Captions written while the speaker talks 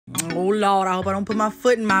Oh, Lord, I hope I don't put my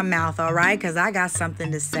foot in my mouth, all right? Because I got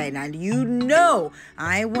something to say. Now, you know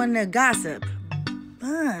I ain't one to gossip,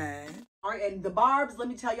 but... All right, and the Barbs, let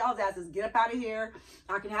me tell y'all's asses, get up out of here.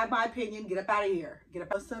 I can have my opinion. Get up out of here. Get up.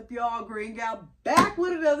 What's up, y'all? Green Gal back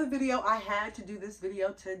with another video. I had to do this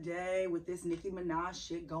video today with this Nicki Minaj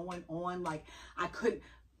shit going on. Like, I couldn't...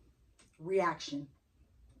 Reaction.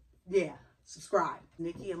 Yeah, subscribe.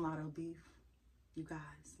 Nicki and Latto beef. You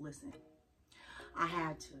guys, listen. I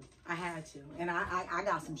had to. And I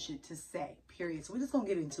got some shit to say, period. So we're just gonna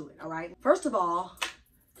get into it, all right? First of all,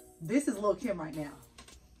 this is Lil' Kim right now.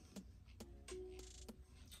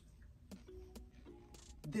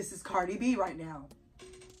 This is Cardi B right now.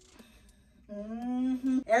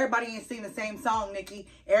 Everybody ain't singing the same song, Nicki.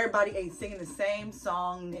 Everybody ain't singing the same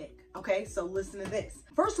song, Nick. Okay, so listen to this.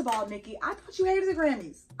 First of all, Nicki, I thought you hated the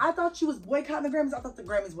Grammys. I thought you was boycotting the Grammys. I thought the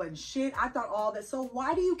Grammys wasn't shit. I thought all that. So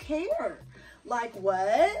why do you care? Like,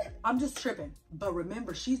 what? I'm just tripping. But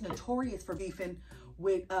remember, she's notorious for beefing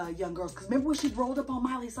with young girls. Because remember when she rolled up on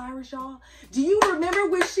Miley Cyrus, y'all? Do you remember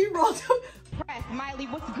when she rolled up? Press, Miley,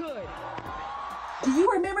 what's good? Do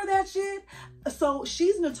you remember that shit? So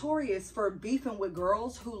she's notorious for beefing with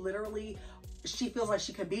girls who literally she feels like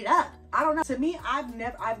she could beat up. I don't know. To me, I've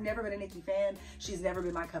never been a Nicki fan. She's never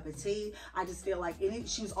been my cup of tea. I just feel like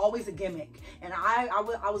she was always a gimmick. And I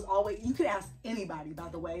was always, you could ask anybody, by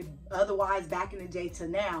the way, otherwise back in the day to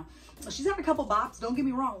now. She's had a couple bops, don't get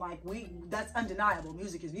me wrong. Like, that's undeniable.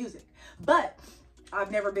 Music is music. But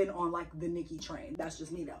I've never been on like the Nicki train. That's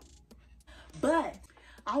just me though. But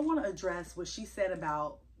I want to address what she said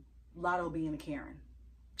about Latto being a Karen.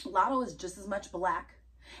 Latto is just as much black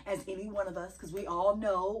as any one of us, because we all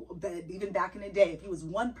know that even back in the day, if he was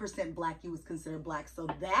 1% black, he was considered black. So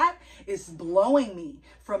that is blowing me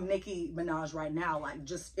from Nicki Minaj right now. Like,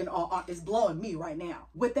 just in all, it's blowing me right now.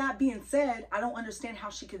 With that being said, I don't understand how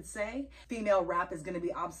she could say female rap is going to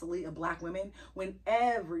be obsolete of black women when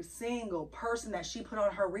every single person that she put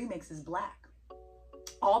on her remix is black.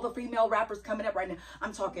 All the female rappers coming up right now.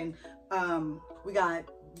 I'm talking, we got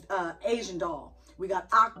Asian Doll. We got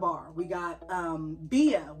Akbar, we got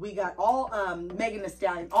Bia, we got all Megan Thee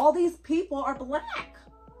Stallion. All these people are black.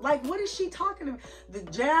 Like, what is she talking about? The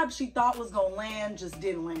jab she thought was gonna land just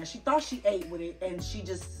didn't land. She thought she ate with it, and she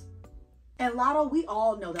just... And Latto, we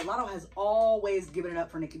all know that Latto has always given it up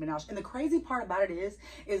for Nicki Minaj. And the crazy part about it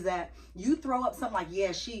is that you throw up something like,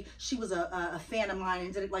 yeah, she was a fan of mine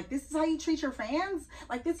and did it. Like, this is how you treat your fans?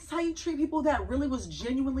 Like, this is how you treat people that really was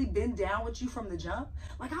genuinely been down with you from the jump?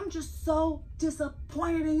 Like, I'm just so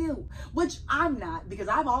disappointed in you. Which I'm not, because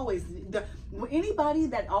I've always, anybody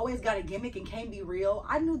that always got a gimmick and can't be real,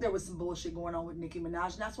 I knew there was some bullshit going on with Nicki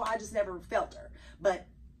Minaj, and that's why I just never felt her. But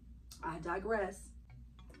I digress.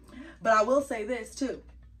 But I will say this too.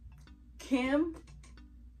 Kim,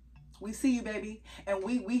 we see you, baby. And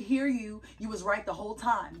we hear you. You was right the whole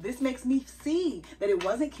time. This makes me see that it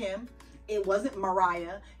wasn't Kim. It wasn't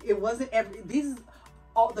Mariah. It wasn't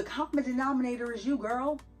all the common denominator is you,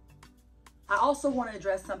 girl. I also want to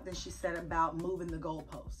address something she said about moving the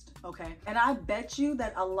goalpost. Okay. And I bet you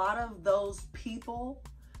that a lot of those people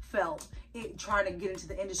felt it trying to get into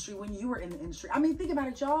the industry when you were in the industry. I mean, think about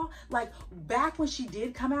it, y'all. Like, back when she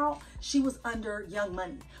did come out, she was under Young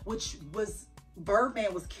Money, which was,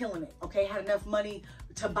 Birdman was killing it, okay? Had enough money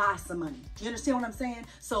to buy some money. Do you understand what I'm saying?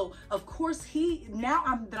 So, of course,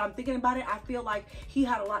 now that I'm thinking about it, I feel like he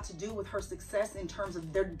had a lot to do with her success in terms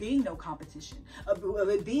of there being no competition, of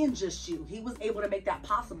it being just you. He was able to make that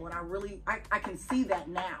possible, and I can see that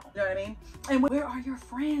now. You know what I mean? And where are your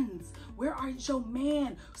friends? Where are your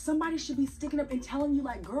man? Somebody should be sticking up and telling you,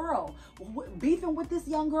 like, girl, beefing with this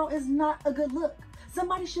young girl is not a good look.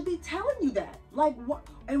 Somebody should be telling you that. Like, what?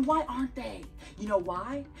 And why aren't they? You know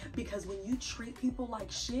why? Because when you treat people like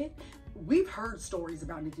shit, we've heard stories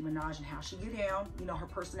about Nicki Minaj and how she get down. You know, her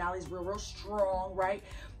personality is real strong, right?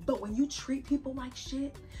 But when you treat people like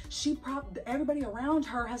shit, everybody around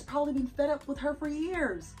her has probably been fed up with her for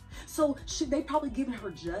years. So they probably given her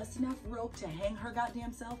just enough rope to hang her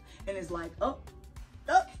goddamn self, and it's like, oh.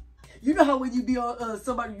 You know how when you be on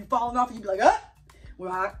somebody, you falling off and you be like,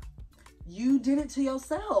 well, you did it to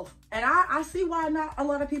yourself. And I see why not a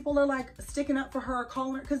lot of people are like sticking up for her,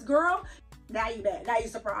 calling her, because girl, now you mad. Now you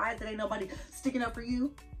surprised that ain't nobody sticking up for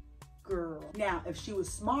you? Girl. Now, if she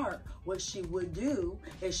was smart, what she would do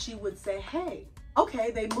is she would say, hey,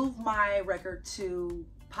 okay, they moved my record to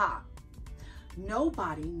pop. No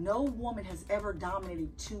woman has ever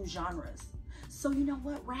dominated two genres. So you know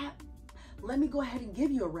what, rap? let me go ahead and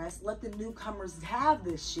give you a rest. Let the newcomers have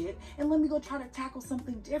this shit, and let me go try to tackle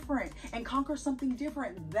something different and conquer something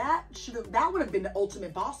different. That would have been the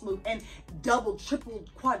ultimate boss move and double, triple,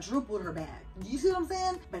 quadrupled her bag. You see what I'm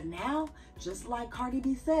saying? But now, just like Cardi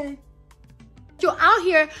B said, you're out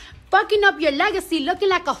here fucking up your legacy, looking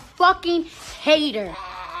like a fucking hater.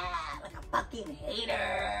 Like a fucking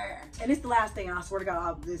hater. And it's the last thing, I swear to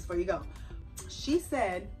God, this before you go. She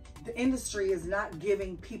said the industry is not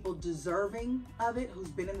giving people deserving of it, who's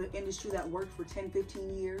been in the industry, that worked for 10,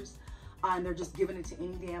 15 years, and they're just giving it to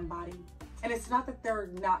any damn body. And it's not that they're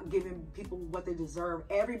not giving people what they deserve.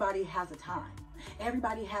 Everybody has a time.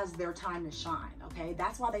 Everybody has their time to shine, okay?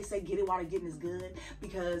 That's why they say get it while the getting is good,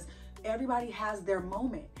 because everybody has their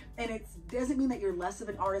moment. And it doesn't mean that you're less of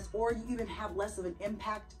an artist or you even have less of an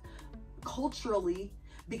impact culturally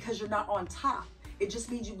because you're not on top. It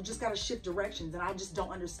just means you just got to shift directions. And I just don't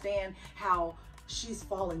understand how she's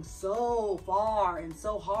falling so far and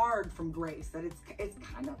so hard from grace that it's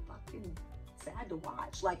kind of fucking sad to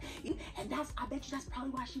watch. Like, and I bet you that's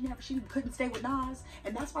probably why she couldn't stay with Nas,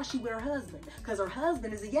 and that's why she with her husband, because her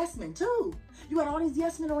husband is a yes man too. You got all these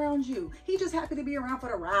yes men around you. He just happy to be around for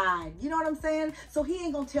the ride. You know what I'm saying? So he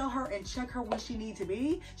ain't gonna tell her and check her where she need to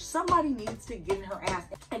be. Somebody needs to get in her ass.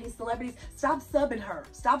 And these celebrities, stop subbing her.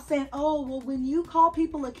 Stop saying, oh, well, when you call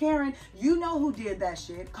people a Karen, you know who did that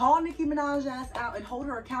shit. Call Nicki Minaj ass out and hold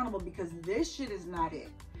her accountable, because this shit is not it.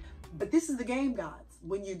 But this is the game, gods.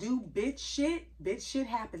 When you do bitch shit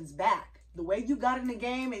happens back. The way you got in the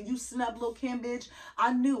game and you snubbed Lil' Kim, bitch,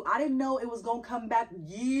 I didn't know it was gonna come back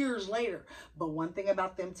years later. But one thing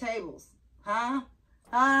about them tables,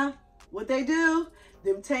 what they do,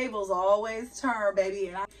 them tables always turn, baby.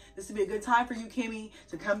 And this would be a good time for you, Kimmy,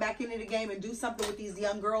 to come back into the game and do something with these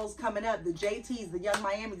young girls coming up, the JTs, the young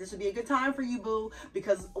Miami. This would be a good time for you, boo,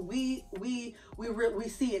 because we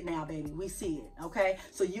see it now, baby. We see it, okay?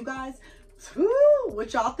 So you guys,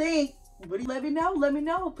 what y'all think? What do you let me know? Let me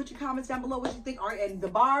know. Put your comments down below what you think. All right, and the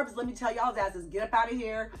Barbs, let me tell y'all asses, get up out of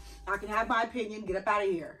here. I can have my opinion. Get up out of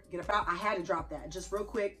here. Get up out. I had to drop that just real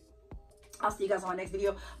quick. I'll see you guys on my next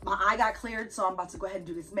video. My eye got cleared, so I'm about to go ahead and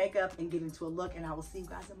do this makeup and get into a look, and I will see you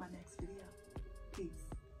guys in my next video. Peace.